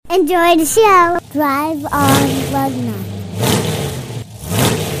Enjoy the show. Drive on Lugnutz.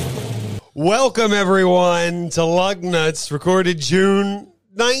 Welcome, everyone, to Lugnutz, recorded June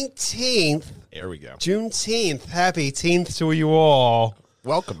 19th. There we go. Juneteenth. Happy 10th to you all.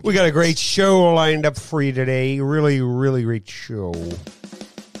 Welcome. We got a great show lined up for you today. Really great show.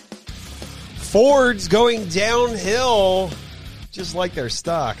 Ford's going downhill, just like their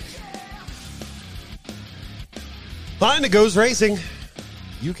stock. Honda goes racing.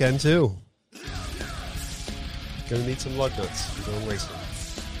 You can, too. Gonna need some Lugnutz. You're going racing.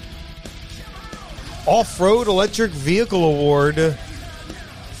 Off-Road Electric Vehicle Award.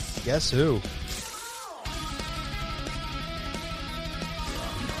 Guess who?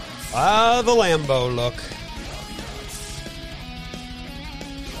 The Lambo look.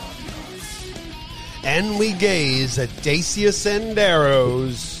 And we gaze at Dacia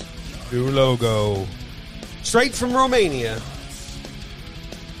Sandero's new logo. Straight from Romania.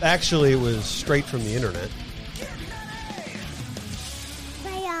 Actually, it was straight from the internet.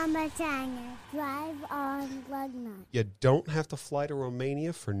 Play on Batanga. Drive on Lugnutz. You don't have to fly to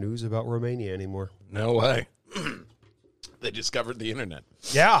Romania for news about Romania anymore. No way. They discovered the internet.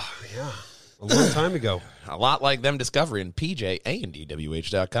 Yeah. A long time ago. A lot like them discovering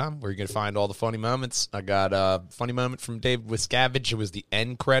PJandDWH.com, where you're going to find all the funny moments. I got a funny moment from Dave Wiscavage. It was the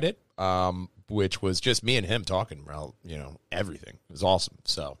end credit, which was just me and him talking about, everything. It was awesome.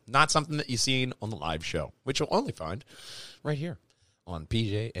 So not something that you've seen on the live show, which you'll only find right here on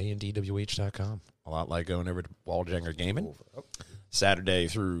PJandDWH.com. A lot like going over to Walljanger Gaming, Saturday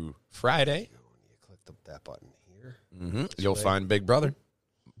through Friday. You clicked up that button here. Mm-hmm. You'll find Big Brother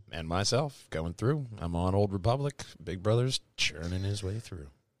and myself going through. I'm on Old Republic. Big Brother's churning his way through.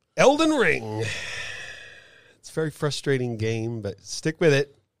 Elden Ring. It's a very frustrating game, but stick with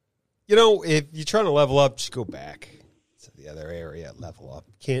it. If you're trying to level up, just go back to the other area, level up.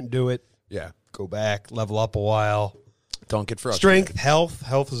 Can't do it. Yeah. Go back, level up a while. Don't get frustrated. Strength, health.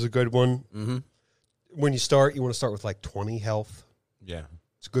 Health is a good one. Mm-hmm. When you start, you want to start with like 20 health. Yeah.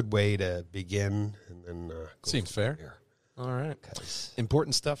 It's a good way to begin. And then go seems fair. There. All right.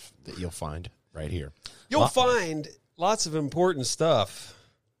 Important stuff that you'll find right here. You'll find lots of important stuff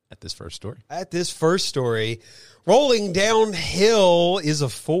at this first story. Rolling downhill is a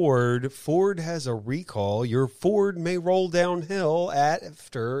Ford. Ford has a recall. Your Ford may roll downhill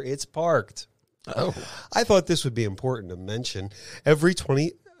after it's parked. Oh. I thought this would be important to mention.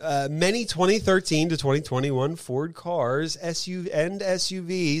 Many 2013 to 2021 Ford cars, and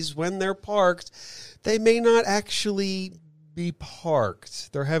SUVs, when they're parked, they may not actually be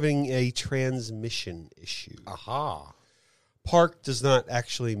parked. They're having a transmission issue. Aha. Park does not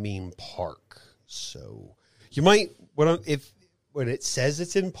actually mean park. So you might, when it says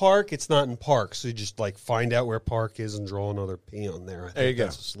it's in park, it's not in park. So you just find out where park is and draw another P on there. I think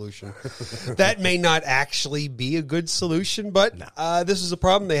that's a solution. That may not actually be a good solution, but this is a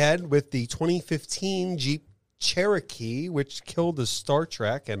problem they had with the 2015 Jeep Cherokee, which killed the Star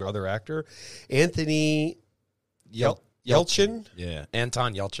Trek and other actor Anthony Yelchin. Yeah,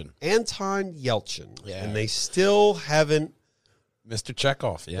 Anton Yelchin. Yeah. And they still haven't. Mr.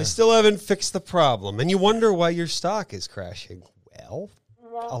 Chekhov, yeah. They still haven't fixed the problem. And you wonder why your stock is crashing. Well,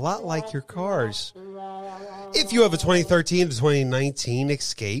 a lot like your cars. If you have a 2013 to 2019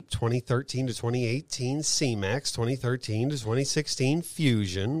 Escape, 2013 to 2018 C-Max, 2013 to 2016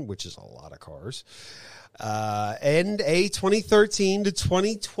 Fusion, which is a lot of cars, and a 2013 to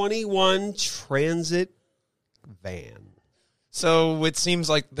 2021 Transit van. So it seems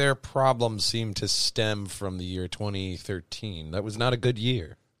like their problems seem to stem from the year 2013. That was not a good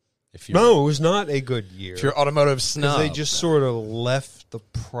year. No, it was not a good year. If you're automotive snob. They just sort of left the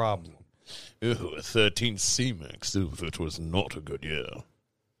problem. Ooh, a 13 C-Max. Ooh, that was not a good year.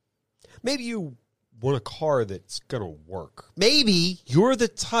 Maybe you want a car that's going to work. Maybe you're the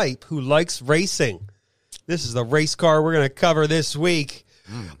type who likes racing. This is the race car we're going to cover this week.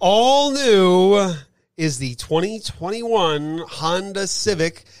 All new is the 2021 Honda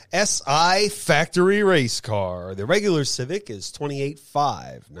Civic SI factory race car. The regular Civic is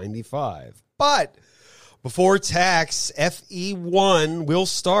 $28,595. But before tax, FE1 will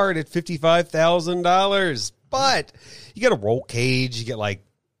start at $55,000. But you get a roll cage, you get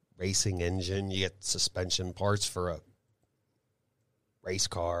racing engine, you get suspension parts for a race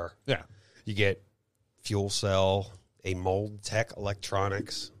car. Yeah. You get fuel cell, a mold tech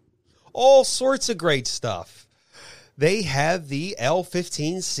electronics. All sorts of great stuff. They have the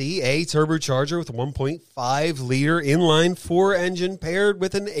L15CA turbocharger with a 1.5-liter inline-4 engine paired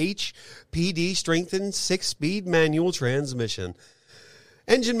with an HPD strengthened 6-speed manual transmission.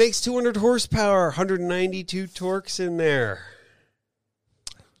 Engine makes 200 horsepower, 192 torques in there.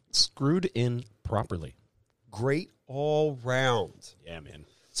 screwed in properly. Great all round. Yeah, man.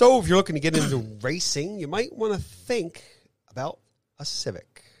 So if you're looking to get into racing, you might want to think about a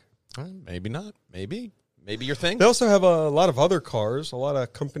Civic. Maybe not. Maybe your thing. They also have a lot of other cars. A lot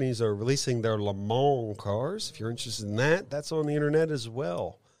of companies are releasing their Le Mans cars. If you're interested in that, that's on the internet as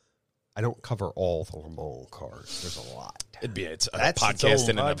well. I don't cover all the Le Mans cars. There's a lot. It's a That's podcast its own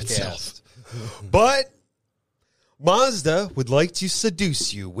in and of podcast. itself. But Mazda would like to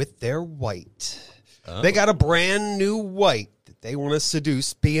seduce you with their white. Oh. They got a brand new white that they want to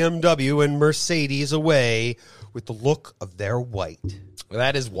seduce BMW and Mercedes away with the look of their white.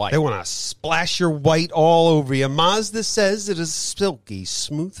 That is white. They want to splash your white all over you. Mazda says it is silky,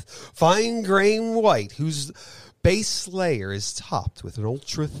 smooth, fine-grained white whose base layer is topped with an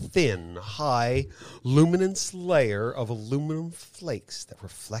ultra-thin, high luminance layer of aluminum flakes that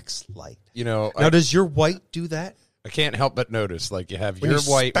reflects light. You know, Now, does your white do that? I can't help but notice, like, you have When your you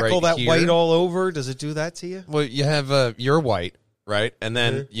white speckle right that here. white all over, does it do that to you? Well, you have your white, right? And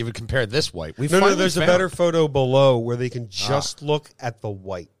then you would compare this white. We No, there's a better photo below where they can just look at the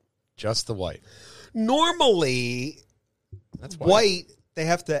white. Just the white. Normally, That's white, they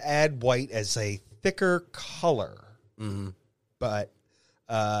have to add white as a thicker color. Mm-hmm. But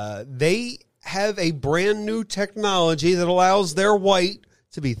they have a brand new technology that allows their white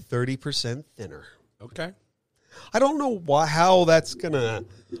to be 30% thinner. Okay. I don't know how that's going to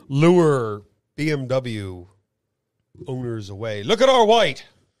lure BMW owners away. Look at our white.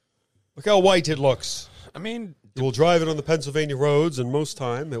 Look how white it looks. I mean, You will drive it on the Pennsylvania roads, and most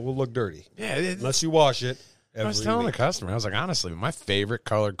time it will look dirty. yeah. Unless you wash it. I was telling the customer, I was like, honestly, my favorite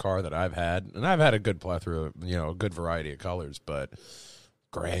colored car that I've had, and I've had a good plethora, a good variety of colors, but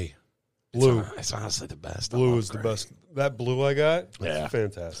gray. Blue. It's honestly the best. Blue is the best. That blue I got? Yeah.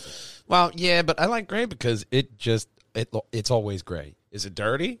 Fantastic. Well, yeah, but I like gray because it's always gray. Is it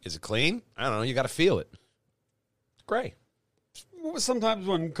dirty? Is it clean? I don't know. You got to feel it. It's gray. Well, sometimes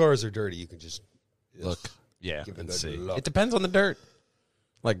when cars are dirty, you can just Look. Yeah, Give it and a see. look. It depends on the dirt.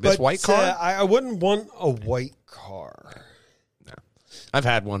 Like this white car? I wouldn't want a white car. No. I've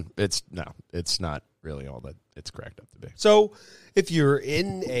had one. It's not really all that it's cracked up to be. So if you're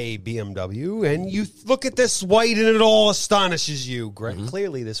in a BMW and you look at this white and it all astonishes you,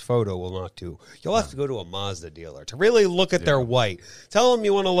 clearly this photo will not do. You'll have to go to a Mazda dealer to really look at their white. Tell them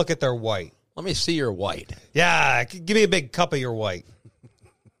you want to look at their white. Let me see your white. Yeah, give me a big cup of your white.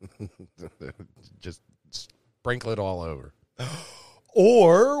 Just sprinkle it all over.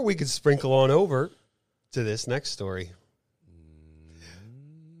 Or we could sprinkle on over to this next story.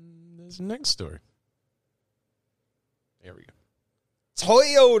 This next story. There we go.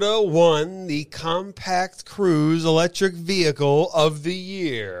 Toyota won the Compact Cruise Electric Vehicle of the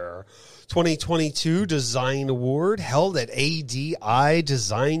Year 2022 Design Award held at ADI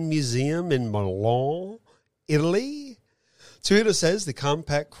Design Museum in Milan, Italy. Toyota says the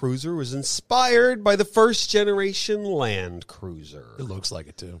compact cruiser was inspired by the first-generation Land Cruiser. It looks like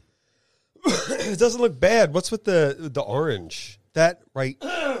it, too. It doesn't look bad. What's with the orange? That, right?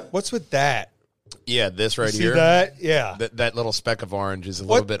 What's with that? Yeah, this right See here. that? Yeah. That little speck of orange is a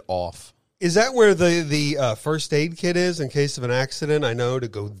little bit off. Is that where the first aid kit is in case of an accident? I know to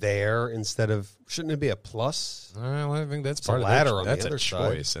go there instead of, shouldn't it be a plus? Well, I think that's It's part a of ladder the, on the that's other a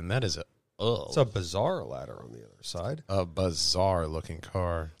side. choice, and that is It's a bizarre ladder on the other side. a bizarre looking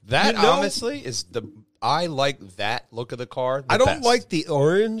car. That You know- honestly is I like that look of the car. I don't like the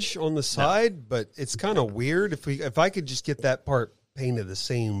orange on the side, but it's kind of weird. If I could just get that part painted the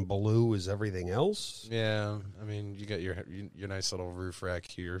same blue as everything else. Yeah, I mean, you got your nice little roof rack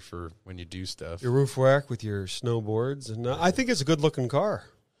here for when you do stuff. Your roof rack with your snowboards, and I think it's a good looking car.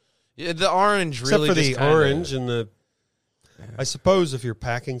 Yeah, the orange Except really for just the kinda- orange and the. I suppose if you're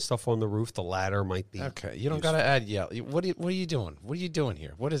packing stuff on the roof, the ladder might be. Okay, you don't got to add yellow. What are you doing? What are you doing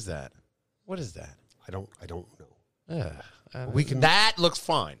here? What is that? What is that? I don't know. We can. That looks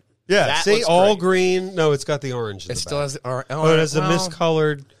fine. Yeah, That see, looks all great. green. No, it's got the orange. In It the still back. has the orange. Oh, it has a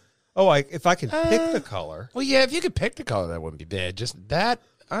miscolored. Oh, if I can pick the color, Well, yeah, if you could pick the color, that wouldn't be bad. Just that.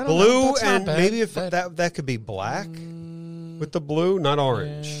 I don't know. blue, That's not and bad. maybe if that could be black with the blue, not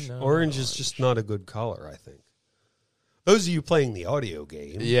orange. no, Orange is just not a good color, I think. Those of you playing the audio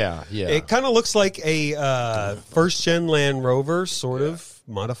game, Yeah. it kind of looks like a first gen Land Rover, sort of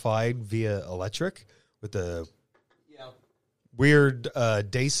modified via electric with the weird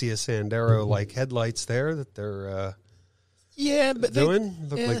Dacia Sandero like headlights there that they're Yeah, but doing.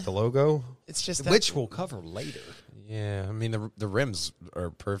 Look like the logo, it's just which we'll cover later. Yeah, I mean the rims are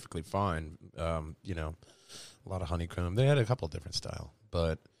perfectly fine. A lot of honeycomb. They had a couple of different style,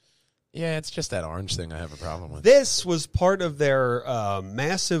 but Yeah, it's just that orange thing I have a problem with. This was part of their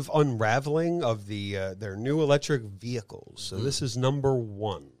massive unraveling of their new electric vehicles. So this is number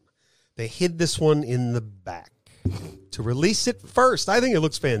 1. They hid this one in the back to release it first. I think it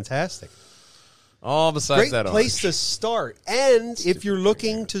looks fantastic. All besides Great that place orange. to start. And if you're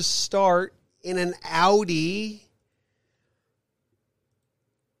looking to start in an Audi,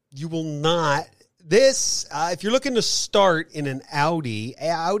 you will not. This, if you're looking to start in an Audi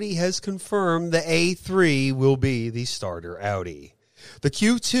has confirmed the A3 will be the starter Audi. The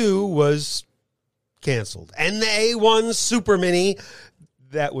Q2 was canceled. And the A1 Super Mini,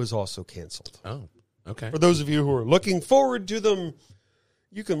 that was also canceled. Oh, okay. For those of you who are looking forward to them,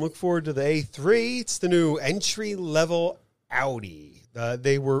 you can look forward to the A3. It's the new entry-level Audi.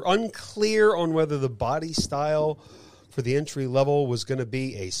 They were unclear on whether the body style for the entry level was going to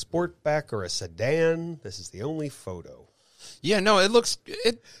be a sportback or a sedan. This is the only photo. Yeah, no, it looks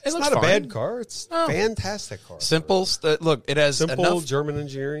it It's looks not fine. a bad car. It's a fantastic car. Simple. Look, it has Simple German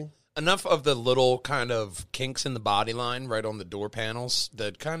engineering. enough of the little kind of kinks in the body line right on the door panels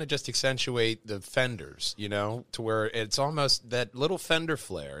that kind of just accentuate the fenders, you know, to where it's almost that little fender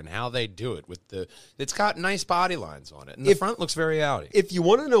flare and how they do it with it's got nice body lines on it. And the front looks very Audi. If you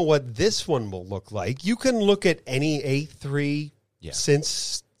want to know what this one will look like, you can look at any A3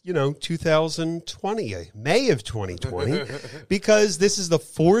 since, 2020, May of 2020, because this is the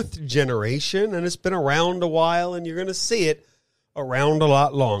 4th generation and it's been around a while and you're going to see it around a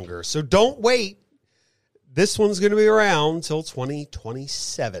lot longer. So don't wait. This one's going to be around till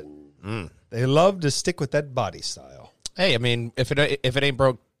 2027. They love to stick with that body style. Hey, I mean, if it ain't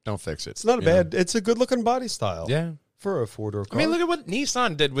broke, don't fix it. It's not a bad. It's a good looking body style. Yeah. For a 4-door car. I mean, look at what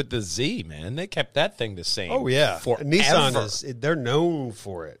Nissan did with the Z, man. They kept that thing the same. Oh yeah, forever. Nissan they're known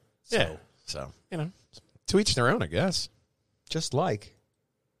for it. So, Yeah. So, to each their own, I guess. just like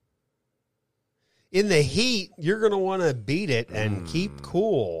in the heat, you're going to want to beat it and keep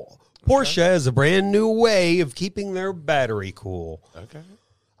cool. Porsche has a brand new way of keeping their battery cool. Okay.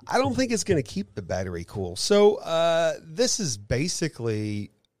 I don't think it's going to keep the battery cool. So this is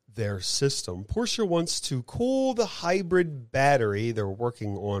basically their system. Porsche wants to cool the hybrid battery. They're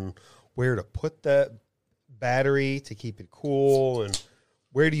working on where to put that battery to keep it cool, and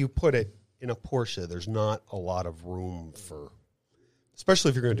where do you put it in a Porsche? There's not a lot of room for, especially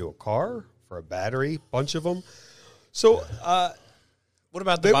if you're going to do a car, for a battery, bunch of them. So What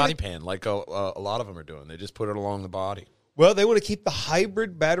about the body pan, like a lot of them are doing? They just put it along the body. well, they want to keep the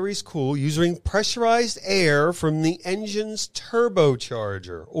hybrid batteries cool using pressurized air from the engine's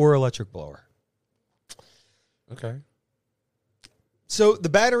turbocharger or electric blower. Okay. So the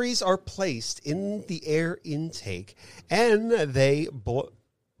batteries are placed in the air intake, and they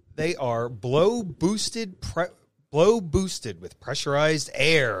are blow boosted with pressurized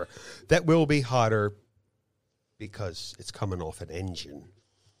air that will be hotter because it's coming off an engine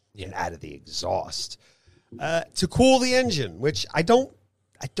and out of the exhaust to cool the engine. Which I don't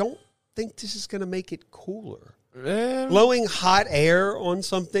think this is going to make it cooler. Blowing hot air on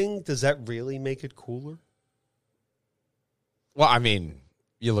something, does that really make it cooler? Well, I mean,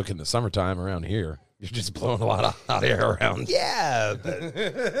 you look in the summertime around here, you're just blowing a lot of hot air around. Yeah, but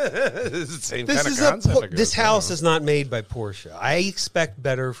It's the same kind of concept. this house is not made by Porsche. I expect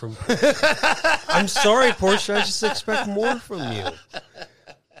better from I'm sorry, Porsche. I just expect more from you.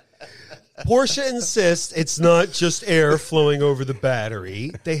 Porsche insists it's not just air flowing over the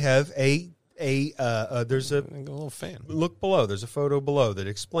battery. They have there's a little fan. look below. There's a photo below that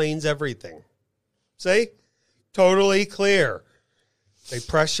explains everything. See? Totally clear. They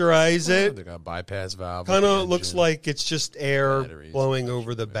pressurize it. They got a bypass valve. Kind of looks like it's just air Batteries. blowing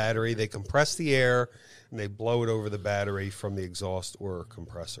over the battery. They compress the air and they blow it over the battery from the exhaust or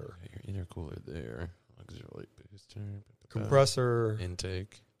compressor. Your intercooler there. Auxiliary booster. Compressor.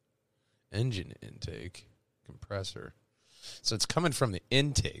 Intake. Engine intake. Compressor. So it's coming from the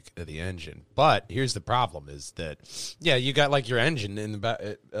intake of the engine. But here's the problem is that, you got like your engine in the back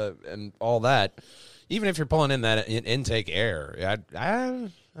and all that. Even if you're pulling in that intake air, I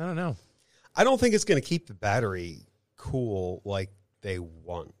don't know. I don't think it's going to keep the battery cool like they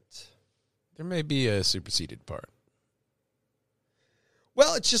want. There may be a superseded part.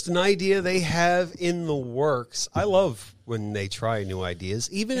 Well, it's just an idea they have in the works. I love when they try new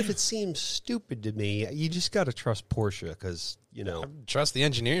ideas. Even if it seems stupid to me, you just got to trust Porsche because, I trust the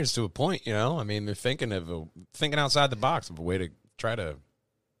engineers to a point, I mean, they're thinking outside the box of a way to try to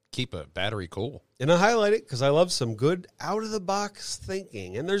keep a battery cool. And I highlight it because I love some good out-of-the-box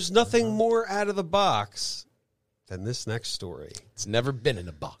thinking. And there's nothing more out of the box than this next story. It's never been in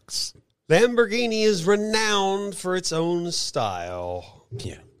a box. Lamborghini is renowned for its own style.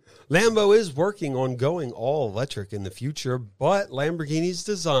 Yeah. Lambo is working on going all electric in the future, but Lamborghini's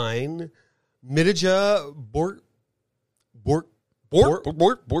design, Midija Borgturk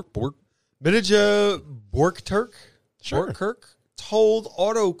told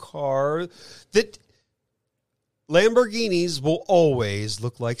Autocar that Lamborghinis will always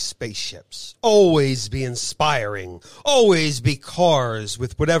look like spaceships, always be inspiring, always be cars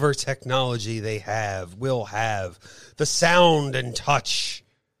with whatever technology they will have, the sound and touch,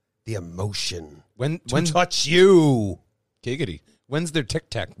 the emotion. When touch you. Giggity. When's their Tic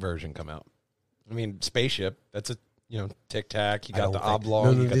Tac version come out? I mean, spaceship, that's a, Tic Tac, you got the oblong.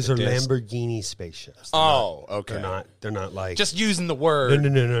 No, you got these the are disc. Lamborghini spaceships. Okay. They're not like... Just using the word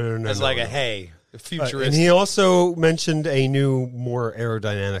No. as like a, hey, futuristic. And he also mentioned a new, more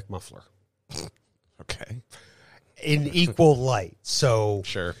aerodynamic muffler. Okay. In equal light. So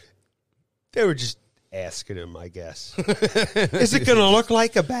Sure. they were just asking him, I guess. Is it going to look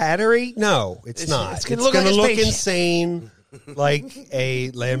like a battery? No, it's not. It's It's gonna going to look like a look spaceship. insane like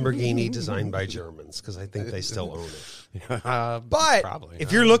a Lamborghini designed by Germans, because I think they still own it. But Probably.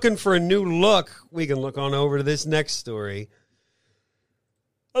 if you're looking for a new look, we can look on over to this next story.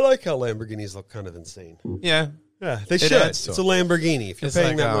 I like how Lamborghinis look kind of insane. Yeah. Yeah, they should. adds to It's it. a Lamborghini. If you're It's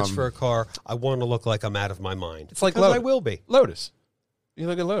paying like, that much for a car, I want to look like I'm out of my mind. It's like Because I Lotus. will be. Lotus. You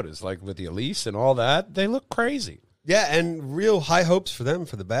look at Lotus, like with the Elise and all that, they look crazy. Yeah, and real high hopes for them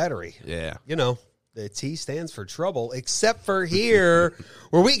for the battery. Yeah. You know, the T stands for trouble, except for here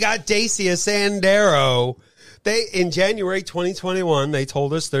where we got Dacia Sandero. They in January 2021, they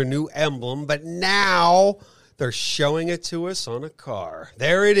told us their new emblem, but now they're showing it to us on a car.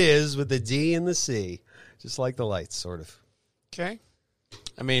 There it is with the D and the C, just like the lights, sort of. Okay.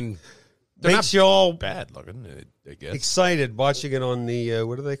 I mean, they're Makes not you all bad looking, I guess. excited watching it on the,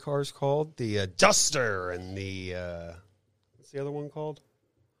 what are they cars called? The Duster and the, what's the other one called?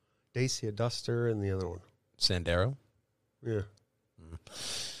 Dacia Duster and the other one. Sandero. Yeah.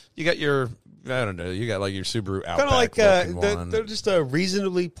 You got your, I don't know, you got like your Subaru Outback Kind of like looking one. they're just a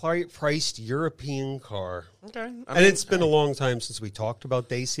reasonably priced European car. Okay. And it's been a long time since we talked about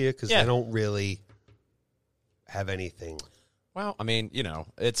Dacia because Yeah. they don't really have anything. Well, I mean,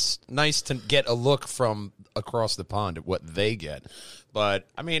 it's nice to get a look from across the pond at what they get. But,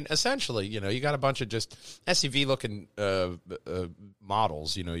 I mean, essentially, you got a bunch of just SUV-looking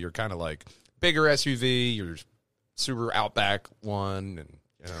models. You're kind of like bigger SUV, your Subaru Outback one. And,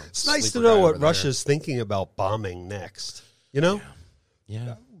 It's nice to sleeper know guy what over there. Russia's thinking about bombing next. Yeah.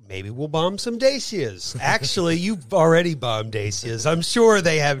 Maybe we'll bomb some Dacias. Actually, you've already bombed Dacias. I'm sure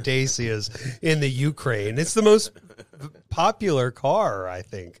they have Dacias in the Ukraine. It's the most popular car, I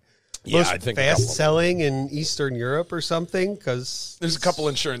think. Yeah, most I think a couple of them. fast selling in Eastern Europe or something. Because There's a couple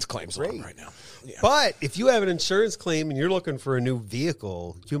insurance claims on them right now. Yeah. But if you have an insurance claim and you're looking for a new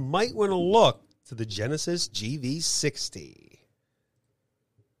vehicle, you might want to look to the Genesis GV60.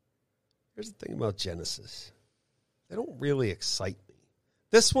 Here's the thing about Genesis. They don't really excite me.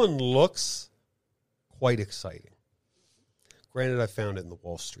 This one looks quite exciting. Granted, I found it in the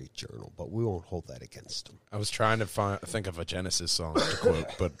Wall Street Journal, but we won't hold that against them. I was trying to think of a Genesis song to quote,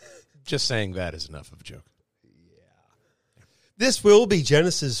 but just saying that is enough of a joke. This will be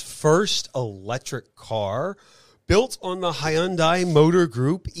Genesis' first electric car, built on the Hyundai Motor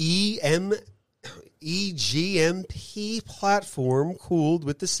Group EGMP platform, cooled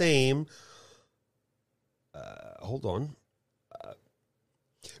with the same.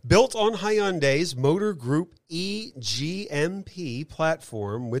 Built on Hyundai's Motor Group EGMP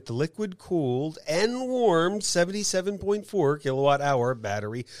platform with the liquid-cooled and warmed 77.4 kilowatt-hour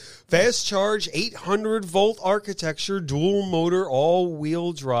battery, fast-charge 800-volt architecture, dual-motor,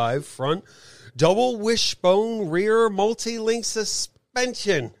 all-wheel drive front, double wishbone rear, multi-link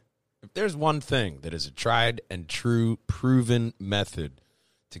suspension. If there's one thing that is a tried and true proven method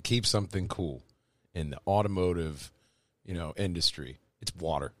to keep something cool in the automotive, industry, it's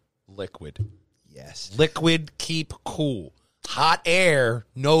water. Liquid. Yes. Liquid keep cool. Hot air,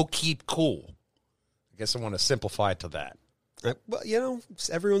 no keep cool. I guess I want to simplify it to that. Well,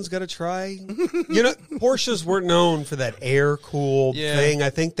 everyone's got to try. Porsches weren't known for that air-cooled thing. I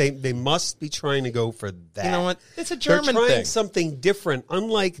think they must be trying to go for that. You know what? It's a German They're trying thing. something different,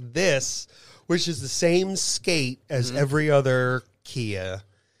 unlike this, which is the same skate as every other Kia.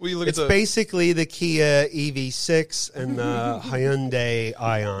 Well, you look It's basically the Kia EV6 and the Hyundai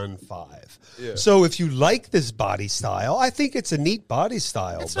Ion 5. Yeah. So if you like this body style, I think it's a neat body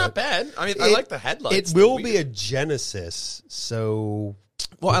style. It's but not bad. I mean, I like the headlights. It will be a Genesis, so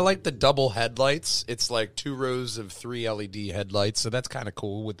Well, I like the double headlights. It's like 2 rows of 3 LED headlights, so that's kind of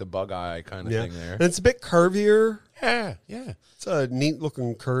cool with the bug eye kind of thing there. And it's a bit curvier. Yeah. It's a neat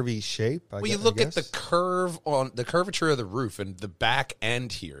looking curvy shape. You look at the curve on the curvature of the roof and the back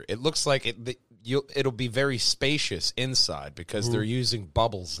end here. It looks like it'll be very spacious inside because they're using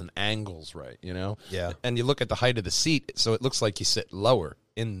bubbles and angles, right? You know. Yeah. And you look at the height of the seat, so it looks like you sit lower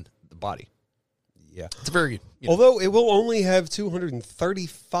in the body. Yeah. It's very. Although it will only have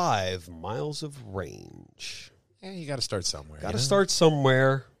 235 miles of range. Yeah, you got to start somewhere. Got to start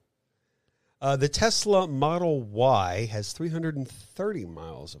somewhere. The Tesla Model Y has 330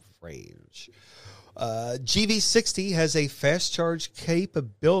 miles of range. GV60 has a fast charge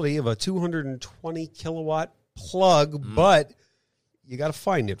capability of a 220 kilowatt plug, but you got to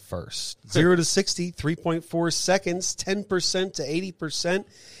find it first. 0 to 60, 3.4 seconds, 10% to 80%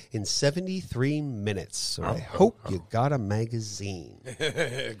 in 73 minutes. So I hope you got a magazine.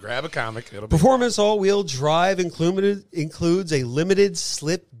 Grab a comic. It'll be Performance all-wheel drive includes a limited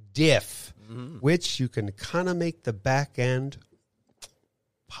slip diff, which you can kind of make the back end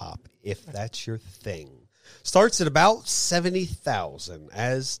pop if that's your thing. Starts at about 70,000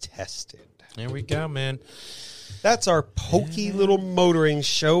 as tested. There we go, man. That's our pokey little motoring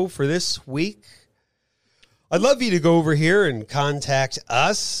show for this week. I'd love you to go over here and contact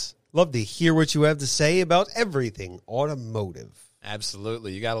us. Love to hear what you have to say about everything automotive.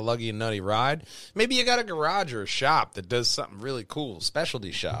 Absolutely. You got a luggy and nutty ride. Maybe you got a garage or a shop that does something really cool,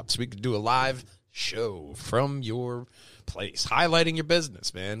 specialty shops. We could do a live show from your place, highlighting your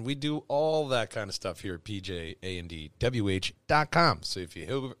business, man. We do all that kind of stuff here at pjandwh.com. So if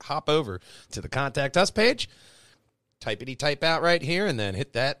you hop over to the Contact Us page, type out right here, and then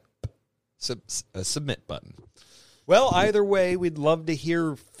hit that submit button. Well, either way, we'd love to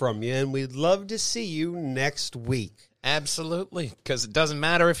hear from you, and we'd love to see you next week. Absolutely, because it doesn't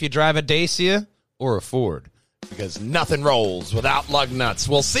matter if you drive a Dacia or a Ford, because nothing rolls without Lugnutz.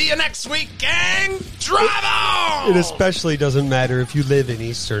 We'll see you next week, gang! Drive on! It especially doesn't matter if you live in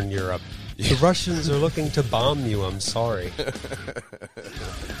Eastern Europe. The Russians are looking to bomb you, I'm sorry.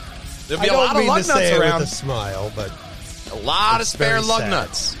 There'll be a lot of Lugnutz around. With a smile, but a lot of spare very sad.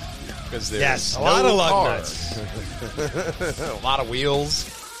 Lugnutz. Yes, a lot of Lugnutz. A lot of wheels,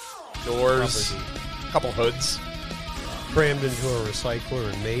 doors, a couple hoods. Crammed into a recycler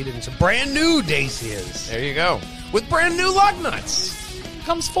and made into brand new Dacias. There you go. With brand new Lugnutz.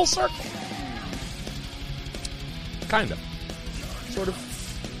 Comes full circle. Kind of. Sort of.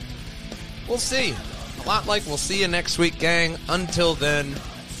 We'll see. A lot like we'll see you next week, gang. Until then,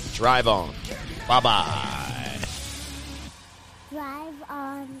 drive on. Bye-bye. Drive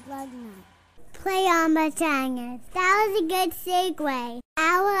on Lugnutz. Play on Botangers. That was a good segue.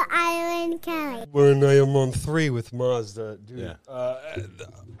 Our Island Kelly. We're in I'm on 3 with Mazda. Dude, Yeah.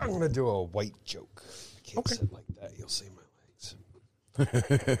 I'm going to do a white joke. Can't sit like that. You'll see my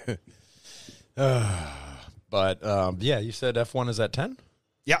legs. But, yeah, you said F1 is at 10?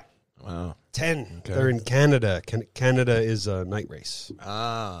 Yeah. Wow. 10. Okay. They're in Canada. Canada is a night race.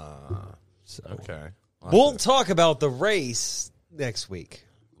 So Okay. we'll talk about the race next week.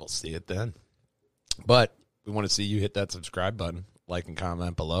 We'll see it then. But we want to see you hit that subscribe button, like and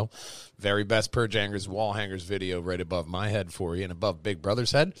comment below. Very best Purge Hangers wall hangers video right above my head for you and above Big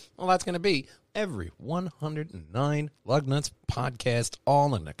Brother's head. Well, that's going to be every 109 Lugnutz podcast,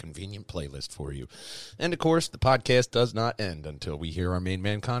 all in a convenient playlist for you. And, of course, the podcast does not end until we hear our main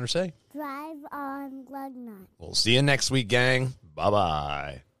man, Connor, say, Drive on Lugnutz. we'll see you next week, gang.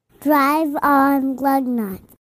 Bye-bye. Drive on Lugnutz.